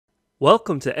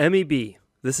Welcome to MEB.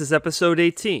 This is episode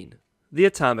 18, the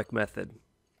atomic method.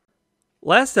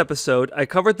 Last episode, I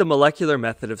covered the molecular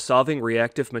method of solving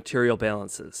reactive material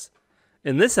balances.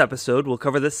 In this episode, we'll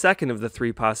cover the second of the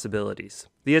three possibilities,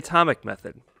 the atomic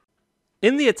method.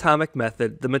 In the atomic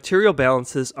method, the material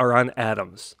balances are on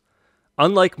atoms.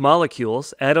 Unlike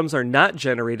molecules, atoms are not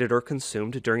generated or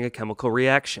consumed during a chemical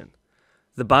reaction.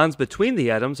 The bonds between the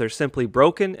atoms are simply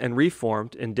broken and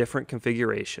reformed in different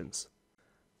configurations.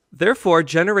 Therefore,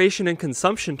 generation and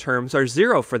consumption terms are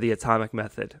zero for the atomic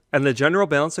method, and the general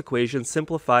balance equation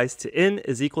simplifies to in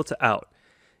is equal to out,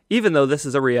 even though this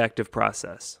is a reactive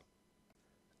process.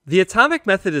 The atomic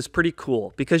method is pretty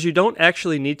cool because you don't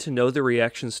actually need to know the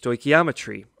reaction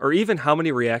stoichiometry, or even how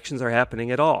many reactions are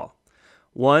happening at all.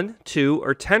 1, 2,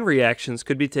 or 10 reactions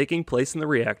could be taking place in the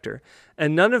reactor,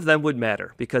 and none of them would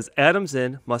matter because atoms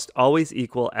in must always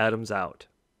equal atoms out.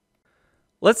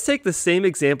 Let's take the same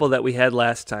example that we had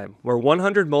last time, where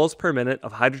 100 moles per minute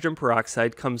of hydrogen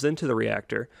peroxide comes into the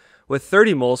reactor, with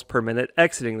 30 moles per minute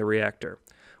exiting the reactor,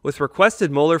 with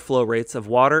requested molar flow rates of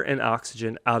water and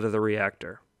oxygen out of the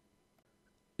reactor.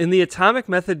 In the atomic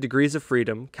method degrees of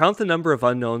freedom, count the number of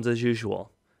unknowns as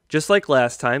usual. Just like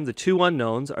last time, the two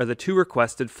unknowns are the two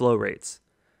requested flow rates.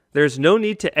 There is no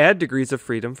need to add degrees of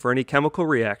freedom for any chemical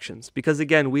reactions, because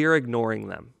again, we are ignoring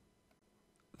them.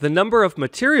 The number of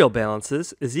material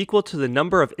balances is equal to the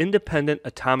number of independent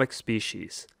atomic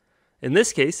species. In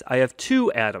this case, I have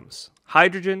two atoms,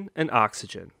 hydrogen and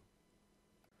oxygen.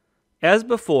 As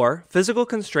before, physical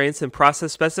constraints and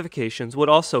process specifications would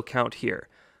also count here,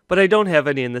 but I don't have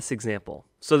any in this example,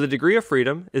 so the degree of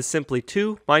freedom is simply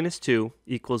 2 minus 2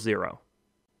 equals 0.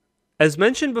 As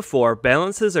mentioned before,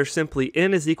 balances are simply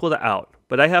in is equal to out,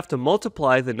 but I have to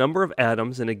multiply the number of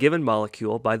atoms in a given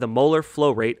molecule by the molar flow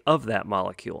rate of that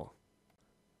molecule.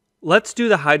 Let's do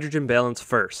the hydrogen balance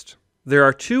first. There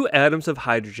are 2 atoms of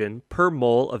hydrogen per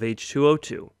mole of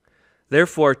H2O2.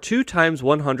 Therefore, 2 times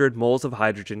 100 moles of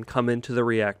hydrogen come into the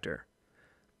reactor.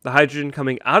 The hydrogen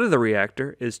coming out of the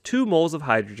reactor is 2 moles of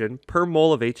hydrogen per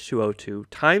mole of H2O2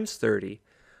 times 30,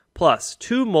 plus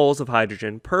 2 moles of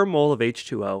hydrogen per mole of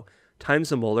H2O times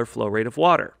the molar flow rate of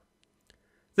water.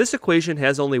 This equation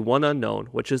has only one unknown,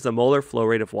 which is the molar flow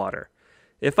rate of water.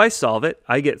 If I solve it,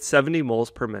 I get 70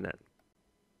 moles per minute.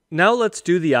 Now let's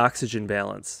do the oxygen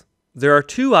balance. There are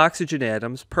 2 oxygen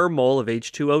atoms per mole of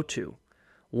H2O2,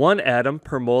 1 atom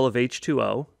per mole of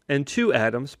H2O, and 2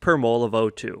 atoms per mole of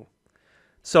O2.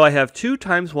 So I have 2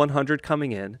 times 100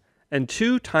 coming in, and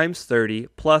 2 times 30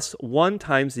 plus 1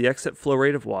 times the exit flow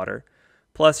rate of water,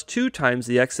 plus 2 times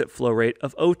the exit flow rate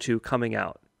of O2 coming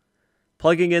out.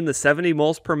 Plugging in the 70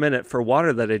 moles per minute for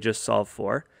water that I just solved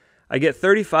for, I get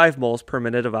 35 moles per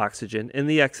minute of oxygen in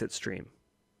the exit stream.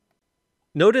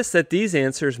 Notice that these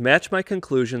answers match my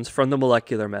conclusions from the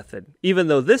molecular method, even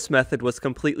though this method was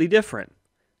completely different.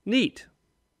 Neat!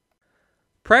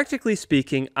 Practically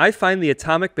speaking, I find the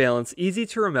atomic balance easy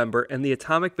to remember and the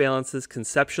atomic balances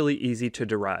conceptually easy to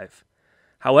derive.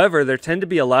 However, there tend to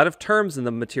be a lot of terms in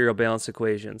the material balance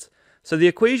equations, so the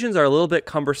equations are a little bit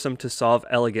cumbersome to solve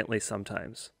elegantly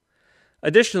sometimes.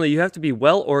 Additionally, you have to be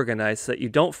well organized so that you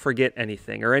don't forget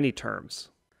anything or any terms.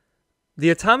 The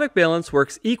atomic balance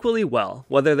works equally well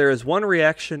whether there is one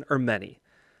reaction or many.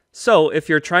 So, if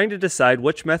you're trying to decide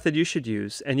which method you should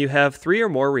use and you have 3 or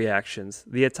more reactions,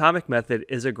 the atomic method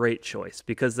is a great choice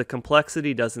because the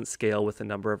complexity doesn't scale with the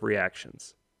number of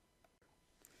reactions.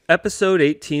 Episode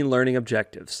 18 Learning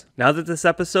Objectives. Now that this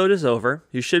episode is over,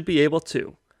 you should be able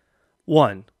to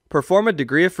 1. Perform a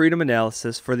degree of freedom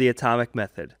analysis for the atomic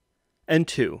method. And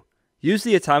 2. Use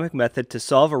the atomic method to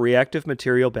solve a reactive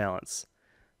material balance.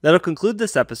 That'll conclude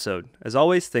this episode. As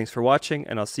always, thanks for watching,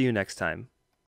 and I'll see you next time.